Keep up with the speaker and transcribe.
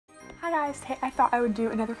Hi guys, today I thought I would do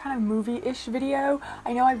another kind of movie-ish video.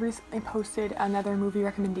 I know I recently posted another movie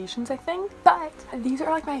recommendations, I think, but these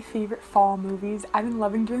are like my favorite fall movies. I've been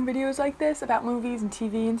loving doing videos like this about movies and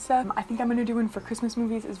TV and stuff. I think I'm gonna do one for Christmas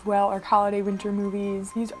movies as well, or holiday winter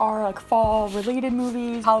movies. These are like fall related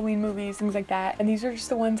movies, Halloween movies, things like that, and these are just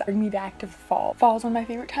the ones that bring me back to fall. Fall is one of my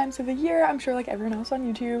favorite times of the year, I'm sure like everyone else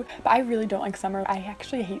on YouTube, but I really don't like summer. I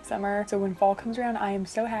actually hate summer, so when fall comes around, I am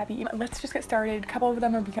so happy. Let's just get started. A couple of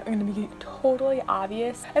them are going to be totally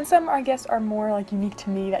obvious, and some I guess are more like unique to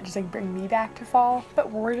me that just like bring me back to fall, but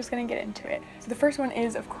we're just gonna get into it. So the first one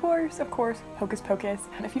is of course Hocus Pocus.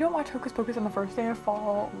 And if you don't watch Hocus Pocus on the first day of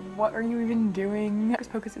fall, what are you even doing? Hocus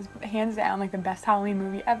Pocus is hands down like the best Halloween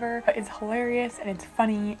movie ever. It's hilarious and it's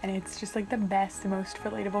funny and it's just like the best, the most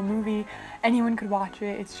relatable movie. Anyone could watch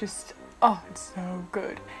it. It's just, oh, it's so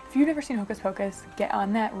good. If you've never seen Hocus Pocus, get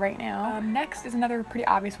on that right now. Next is another pretty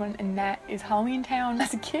obvious one, and that is Halloween Town.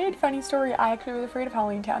 As a kid, funny story, I actually was afraid of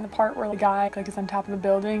Halloween Town. The part where the guy like is on top of the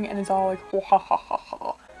building and is all like, ha ha ha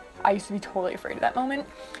ha. I used to be totally afraid of that moment,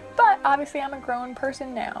 but obviously I'm a grown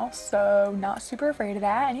person now, so not super afraid of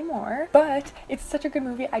that anymore. But it's such a good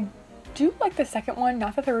movie. I do like the second one,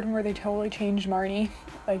 not the third one where they totally changed Marnie.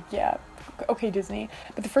 Like, yeah. Okay, Disney,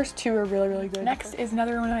 but the first two are really good. Next is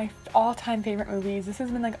another one of my all-time favorite movies. This has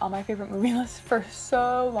been like on my favorite movie list for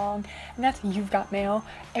so long, and that's You've Got Mail.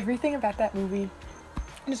 Everything about that movie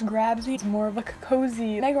just grabs me. It's more of like a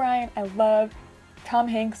cozy. Meg Ryan, I love. Tom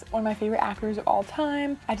Hanks, one of my favorite actors of all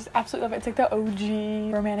time. I just absolutely love it. It's like the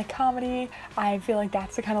OG romantic comedy. I feel like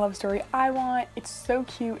that's the kind of love story I want. It's so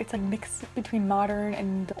cute. It's like mixed between modern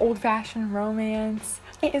and old-fashioned romance.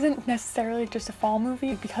 It isn't necessarily just a fall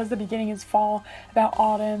movie because the beginning is fall, about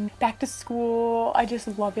autumn, back to school. I just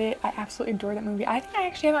love it. I absolutely adore that movie. I think I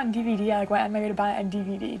actually have it on DVD. I like went on my way to buy it on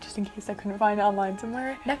DVD just in case I couldn't find it online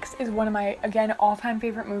somewhere. Next is one of my, again, all-time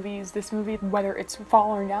favorite movies. This movie, whether it's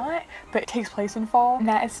fall or not, but it takes place in fall, and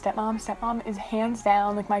that is Stepmom. Stepmom is hands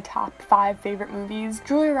down like my top 5 favorite movies.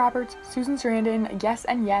 Julia Roberts, Susan Sarandon, yes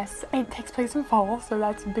and yes. It takes place in fall, so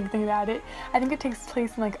that's a big thing about it. I think it takes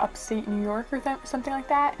place in like upstate New York or something like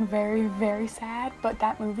that. Very sad, but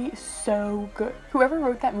that movie is so good. Whoever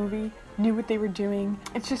wrote that movie knew what they were doing.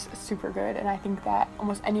 It's just super good, and I think that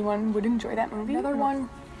almost anyone would enjoy that movie. Another one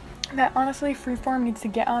that honestly Freeform needs to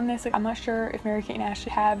get on this. Like, I'm not sure if Mary-Kate and Ashley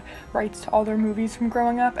have rights to all their movies from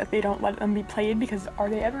growing up, if they don't let them be played, because are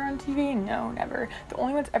they ever on TV? No, never. The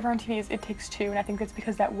only one's ever on TV is It Takes Two, and I think that's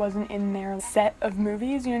because that wasn't in their set of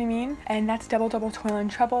movies, you know what I mean? And that's Double Double Toil and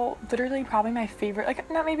Trouble. Literally probably my favorite. Like,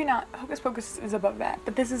 maybe not. Hocus Pocus is above that,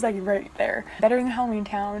 but this is like right there. Better than Halloween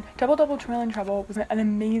Town. Double Double Toil and Trouble was an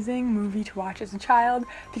amazing movie to watch as a child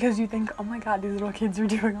because you think, oh my god, these little kids are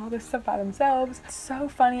doing all this stuff by themselves. It's so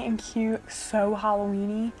funny and cute, so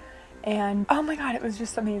Halloweeny, and oh my god, it was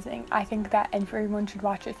just amazing. I think that everyone should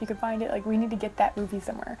watch it if you could find it. Like, we need to get that movie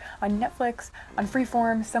somewhere, on Netflix, on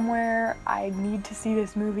Freeform, somewhere. I need to see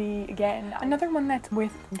this movie again. Another one that's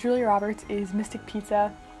with Julia Roberts is Mystic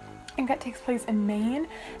Pizza. I think that takes place in Maine,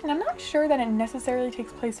 and I'm not sure that it necessarily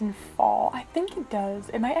takes place in fall. I think it does.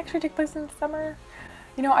 It might actually take place in summer.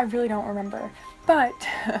 You know, I really don't remember, but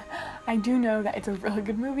I do know that it's a really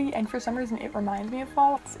good movie, and for some reason it reminds me of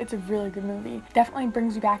fall. It's a really good movie. Definitely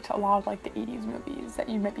brings you back to a lot of like the 80s movies that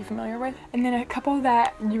you might be familiar with. And then a couple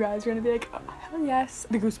that you guys are gonna be like, oh hell yes,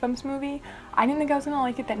 the Goosebumps movie. I didn't think I was gonna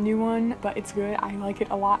like it, that new one, but it's good. I like it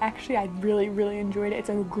a lot actually. I really enjoyed it. It's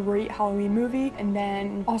a great Halloween movie. And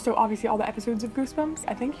then also obviously all the episodes of Goosebumps.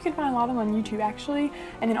 I think you can find a lot of them on YouTube actually.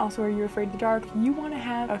 And then also Are You Afraid of the Dark? If you want to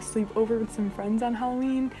have a sleepover with some friends on Halloween,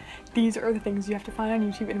 these are the things you have to find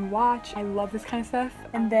on YouTube and watch. I love this kind of stuff.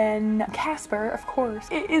 And then Casper, of course.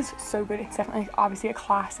 It is so good. It's definitely obviously a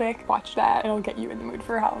classic. Watch that. It'll get you in the mood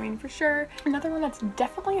for Halloween for sure. Another one that's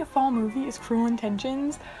definitely a fall movie is Cruel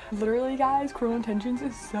Intentions. Literally guys, Cruel Intentions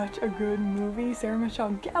is such a good movie. Sarah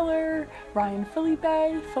Michelle Gellar, Ryan Philippe,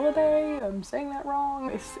 I'm saying that wrong.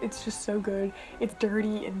 It's just so good. It's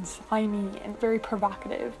dirty and slimy and very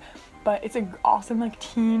provocative, but it's an awesome like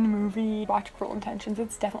teen movie. Watch Cruel Intentions.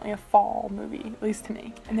 It's definitely a fall movie, at least to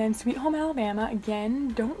me. And then Sweet Home Alabama, again,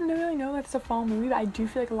 don't really know if it's a fall movie, but I do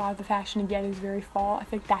feel like a lot of the fashion again is very fall. I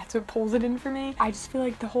think that's what pulls it in for me. I just feel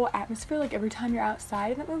like the whole atmosphere, like every time you're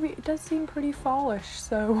outside in that movie, it does seem pretty fallish.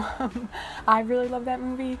 So I really love that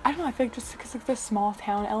movie. I don't know, I feel like just because like the small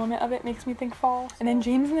town element of it makes me think fall. And then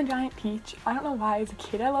James and the Giant Peach. I don't know why as a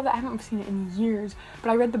kid I love that. I haven't seen it in years, but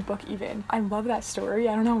I read the book even. I love that story.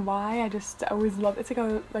 I don't know why. I just always love it. It's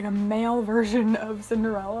like a male version of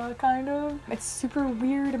Cinderella kind of. It's super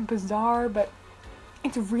weird and bizarre, but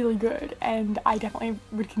It's really good, and I definitely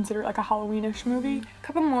would consider it like a Halloween-ish movie. A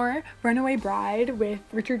couple more. Runaway Bride with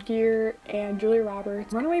Richard Gere and Julia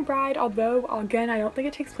Roberts. Runaway Bride, although again I don't think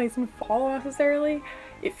it takes place in fall necessarily,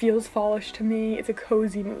 it feels fallish to me. It's a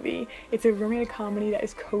cozy movie. It's a romantic comedy that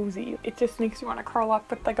is cozy. It just makes you want to curl up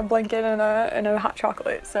with like a blanket and a hot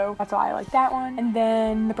chocolate, so that's why I like that one. And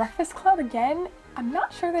then The Breakfast Club, again, I'm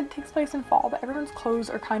not sure that it takes place in fall, but everyone's clothes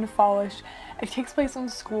are kind of fallish. It takes place in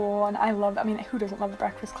school, and I mean, who doesn't love The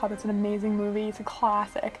Breakfast Club? It's an amazing movie. It's a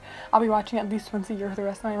classic. I'll be watching it at least once a year for the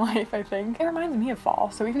rest of my life, I think. It reminds me of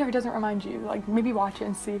fall, so even if it doesn't remind you, like, maybe watch it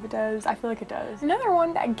and see if it does. I feel like it does. Another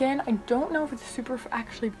one that, again, I don't know if it's super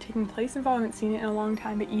actually taking place in fall. I haven't seen it in a long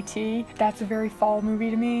time, but E.T. That's a very fall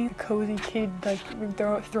movie to me. A cozy kid, like,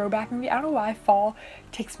 throwback movie. I don't know why fall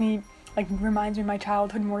takes me, like, reminds me of my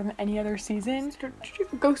childhood more than any other season.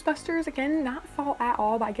 Ghostbusters, again, not fall at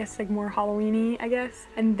all, but I guess like more Halloween-y, I guess.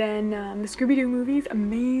 And then the Scooby-Doo movies,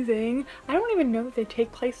 amazing. I don't even know that they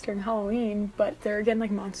take place during Halloween, but they're again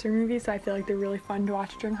like monster movies, so I feel like they're really fun to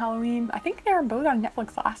watch during Halloween. I think they were both on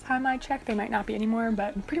Netflix last time I checked. They might not be anymore,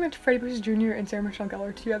 but pretty much Freddy vs. Jr. and Sarah Michelle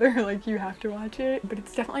Gellar together, like, you have to watch it. But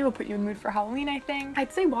it's definitely will put you in the mood for Halloween, I think.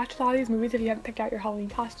 I'd say watch a lot of these movies if you haven't picked out your Halloween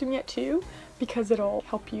costume yet too, because it'll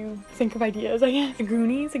help you think of ideas, I guess. The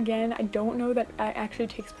Goonies, again, I don't know that it actually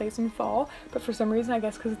takes place in fall, but for some reason, I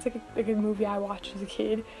guess because it's like a movie I watched as a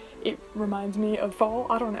kid, it reminds me of fall.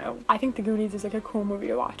 I don't know. I think The Goonies is like a cool movie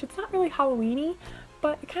to watch. It's not really Halloween-y,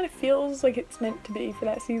 but it kind of feels like it's meant to be for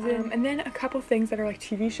that season. And then a couple things that are like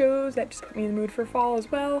TV shows that just put me in the mood for fall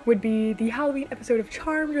as well would be the Halloween episode of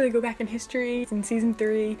Charmed, where they go back in history. It's in season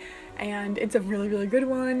 3, and it's a really, really good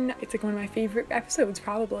one. It's like one of my favorite episodes,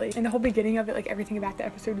 probably. And the whole beginning of it, like everything about the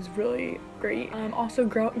episode is really great. Also,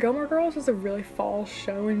 Gilmore Girls is a really fall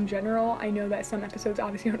show in general. I know that some episodes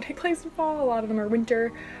obviously don't take place in fall. A lot of them are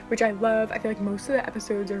winter, which I love. I feel like most of the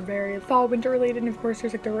episodes are very fall, winter related. And of course,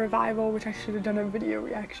 there's like the revival, which I should have done a video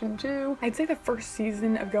reaction to. I'd say the first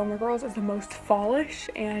season of Gilmore Girls is the most fallish,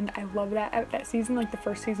 and I love that season. Like, the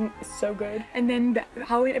first season is so good. And then the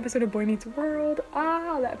Halloween episode of Boy Meets World,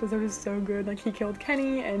 that episode is so good. Like, he killed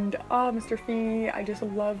Kenny, and Mr. Fee. I just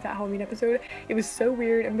love that Halloween episode. It was so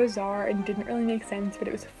weird and bizarre and didn't really make sense, but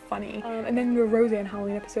it was funny. And then the Roseanne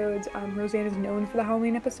Halloween episodes. Roseanne is known for the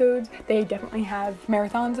Halloween episodes. They definitely have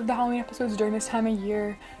marathons of the Halloween episodes during this time of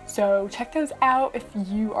year, so check those out if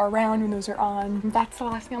you are around when those are on. That's the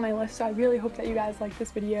last thing on my list, so I really hope that you guys liked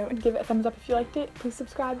this video, and give it a thumbs up if you liked it. Please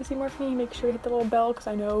subscribe to see more from me. Make sure to hit the little bell, because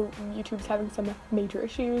I know YouTube's having some major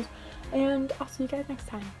issues, and I'll see you guys next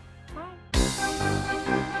time.